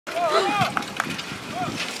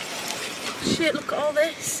shit, look at all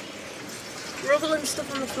this. Rubble and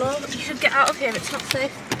stuff on the floor. You should get out of here, it's not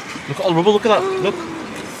safe. Look at all the rubble, look at that, look.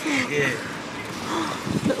 Yeah.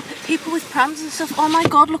 Little people with prams and stuff. Oh my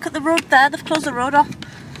god, look at the road there, they've closed the road off.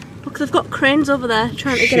 Look, they've got cranes over there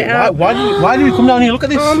trying to get it out. Why do we come down here? Look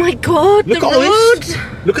at this. Oh my god, look the at road. This.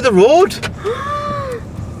 Look at the road.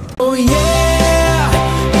 Oh yeah,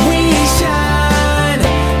 we shine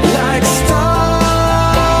like stars.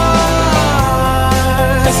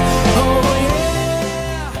 Oh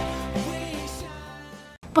yeah, we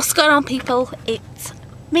shine. What's going on, people? It's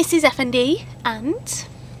Mrs. FND and...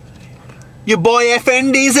 Your boy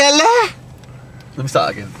FND, Zella. Let me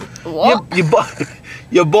start again. What?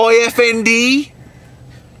 Your boy FND.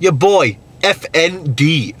 Your boy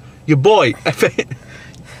FND. Your boy FND.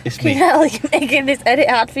 It's me. You're making this edit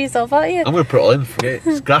hard for yourself, aren't you? I'm going to put it all in. Forget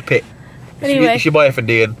it. Scrap it. Anyway. It's your boy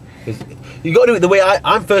FND. And you got to do it the way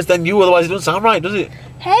I'm first, then you. Otherwise, it doesn't sound right, does it?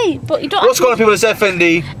 Hey, but you don't. What's going on, people? It's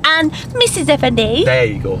FND. And Mrs. FND. There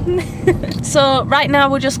you go. So right now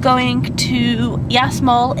we're just going to Yas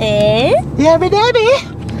Mall in. Yeah, baby.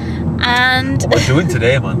 And What we're doing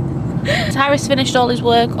today, man? Tyrus finished all his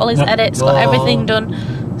work, all his edits, got everything done.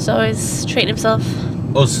 So he's treating himself.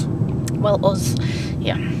 Us. Well, us.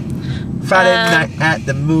 Yeah. Friday night at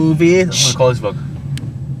the movies. I'm going to call this vlog.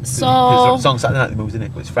 So It's a song Saturday night at the movies, isn't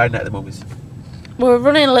it? But it's Friday night at the movies. we're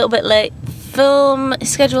running a little bit late. Film is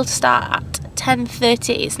scheduled to start at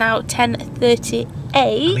 10:30. It's now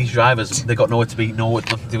 10:38. These drivers, they got nowhere to be, nowhere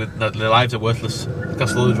to do with. Their lives are worthless. They can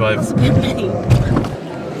slowly drive.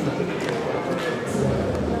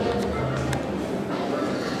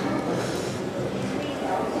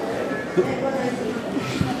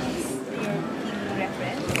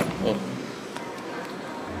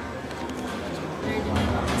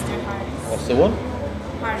 What's the one?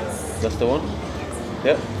 That's the one?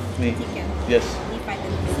 Yep. Me. Yes.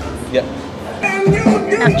 Yep.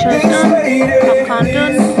 Nachos done, popcorn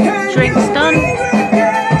done, drinks done,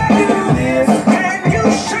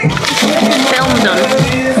 film done.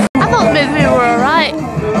 I thought the movie were alright.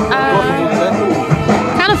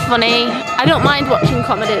 Kind of funny. I don't mind watching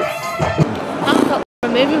comedies. I haven't thought we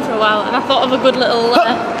were moving for a while, and I thought of a good little.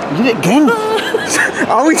 You did it again!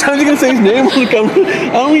 How many times are you going to say his name on the camera?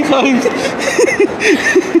 How many times?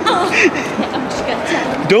 I'm just gonna tell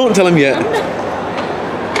him. Don't tell him yet.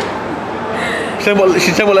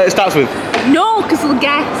 Should tell what letter it starts with? No, because they'll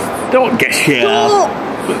guess. Don't guess yet.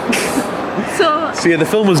 So yeah, the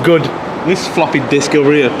film was good. This floppy disc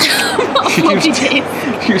over here.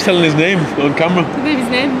 She was telling his name on camera. The movie's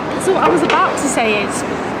name. So what I was about to say is,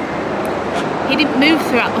 he didn't move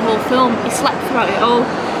throughout the whole film. He slept throughout it all.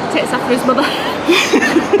 Takes after his mother.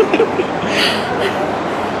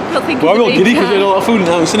 Well, we got giddy because we had a lot of food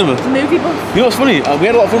out in the cinema. Movie buff. You know what's funny? We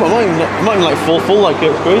had a lot of food. I'm not even like full like it.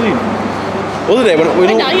 It's crazy. The other day when we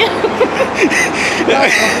Now you.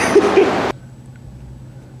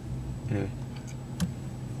 Anyway.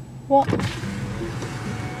 What?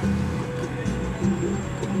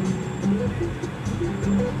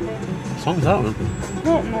 What song is that, man? I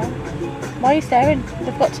don't know. Why are you staring?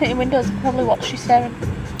 They've got tinted windows. You can probably watch you staring.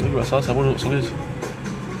 Maybe that's us. I wonder what song it is.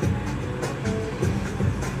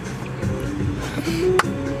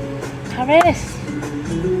 Tyrus.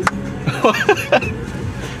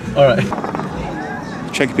 Alright.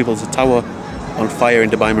 Check it, people. There's a tower on fire in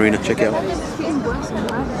Dubai Marina. Check it out.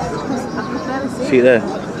 See it there.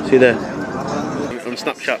 See it there. From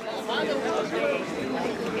Snapchat.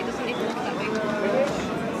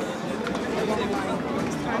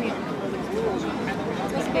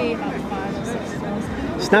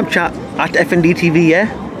 Snapchat at FND TV, yeah?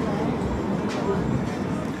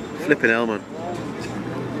 Flipping hell, man.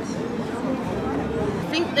 I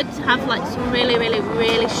think they'd have like some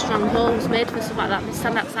really strong holes made for stuff like that. They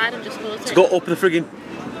stand outside and just go to it. Go up the friggin'.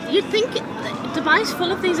 You'd think Dubai's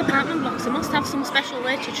full of these apartment blocks. They must have some special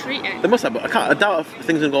way to treat it. They must have, but I doubt if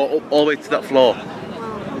things can go up all the way to that floor.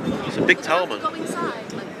 Wow. It's a big tower, man. Go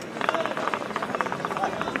inside, like,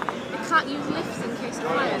 they can't use lifts in case of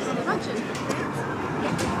fires. Imagine.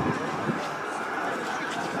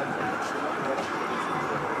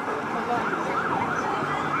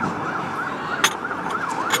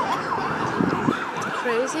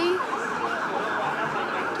 Crazy.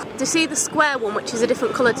 Do you see the square one, which is a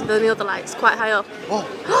different colour to the other lights, quite high up? Oh.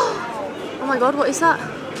 Oh my god, what is that?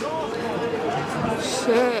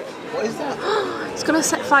 Shit. What is that? It's gonna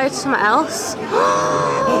set fire to something else.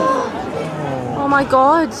 Oh my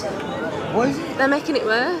god. What is it? They're making it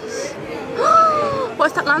worse. What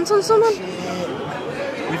if that lands on someone?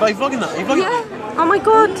 Are you vlogging that? Are you vlogging Yeah. Oh my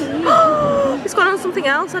god. It's gone on something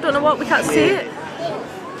else. I don't know what. We can't see it.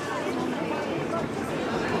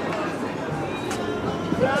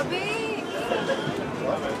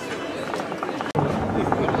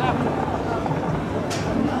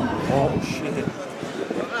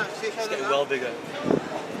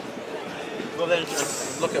 go there and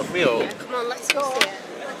look at me or? Come on, let's go. I'm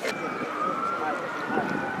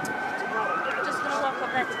just going to walk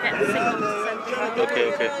up there to get the signal to send you home. Okay,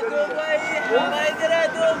 okay.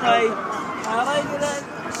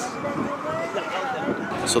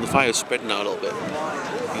 So the fire is spreading now a little bit.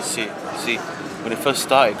 You see, when it first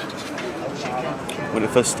started,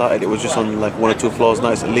 it was just on like 1 or 2 floors.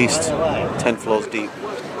 Now it's at least 10 floors deep.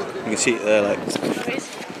 You can see it there, like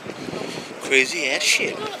crazy ass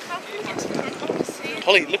shit.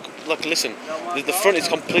 Holly, look, listen. The front is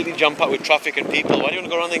completely jam-packed with traffic and people. Why do you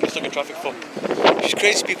want to go around there and get stuck in traffic for? She's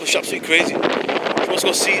crazy. People, she's absolutely crazy. She wants to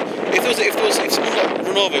go see. If someone got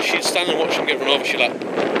run over, she'd stand and watch them get run over. She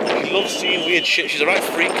loves seeing weird shit. She's a right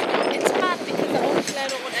freak. It's bad because obviously I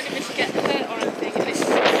don't want anybody to get hurt or anything.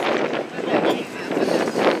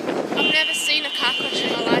 I've never seen a car crash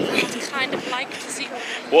in my life, and I'd kind of like to see.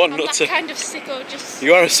 What a I'm nutter. that kind of sicko. Just.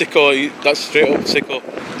 You are a sicko. That's straight up sicko.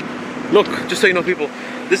 Look, just so you know, people,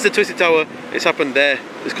 this is the Twisted Tower. It's happened there.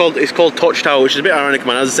 It's called Torch Tower, which is a bit ironic,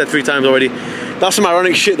 man. As I said 3 times already. That's some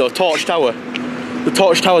ironic shit, though. Torch Tower. The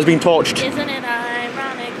Torch Tower's been torched. Isn't it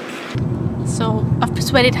ironic? So I've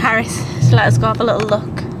persuaded Harris to let us go have a little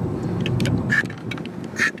look.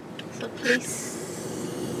 So police.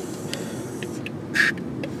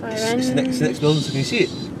 Fire It's the next building, so can you see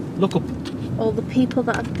it? Look up. All the people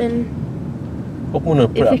that have been. Up one,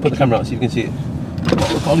 put the camera out so you can see it. Look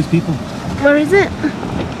at all these people. Where is it?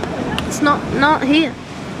 It's not here.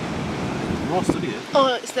 More study it.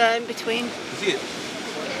 Oh, it's there in between. You see it?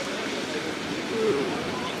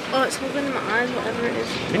 Oh, it's hovering in my eyes, whatever it is.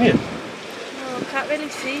 Can you? No, I can't really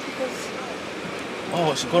see because.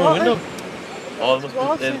 Oh, it's going on the window. Oh,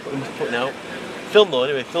 they must be putting out. Film though,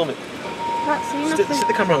 anyway, film it. Can't see nothing. Sit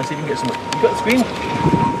the camera out and see if you can get something. You got the screen?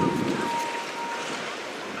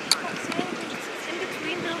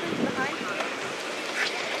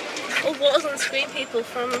 Oh, water's on the screen, people,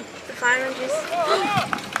 from the fire engines.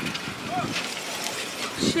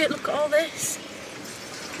 Shit, look at all this.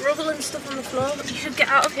 Rubble and stuff on the floor. You should get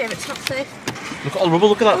out of here, it's not safe. Look at all the rubble,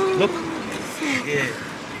 look at that. Look. Yeah.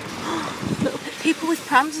 Look, people with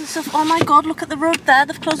prams and stuff. Oh my god, look at the road there.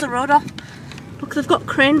 They've closed the road off. Look, they've got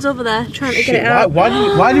cranes over there trying to get it out. Why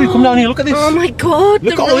do we come down here? Look at this. Oh my god,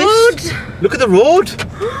 look the at road. All this. Look at the road.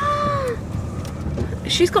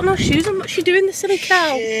 She's got no shoes on. What's she doing, the silly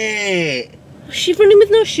cow? Shit. She's running with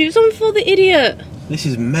no shoes on for the idiot. This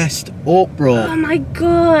is messed up, bro. Oh my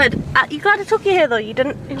god. You glad I took you here though? You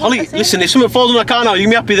didn't. Holly, listen, if something falls on the car now, you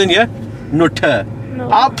be happy then, yeah? Nutter. No.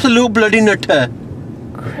 Absolute bloody nutter.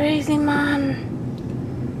 Crazy man.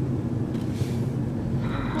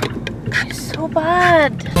 It's so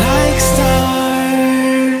bad. Like stars.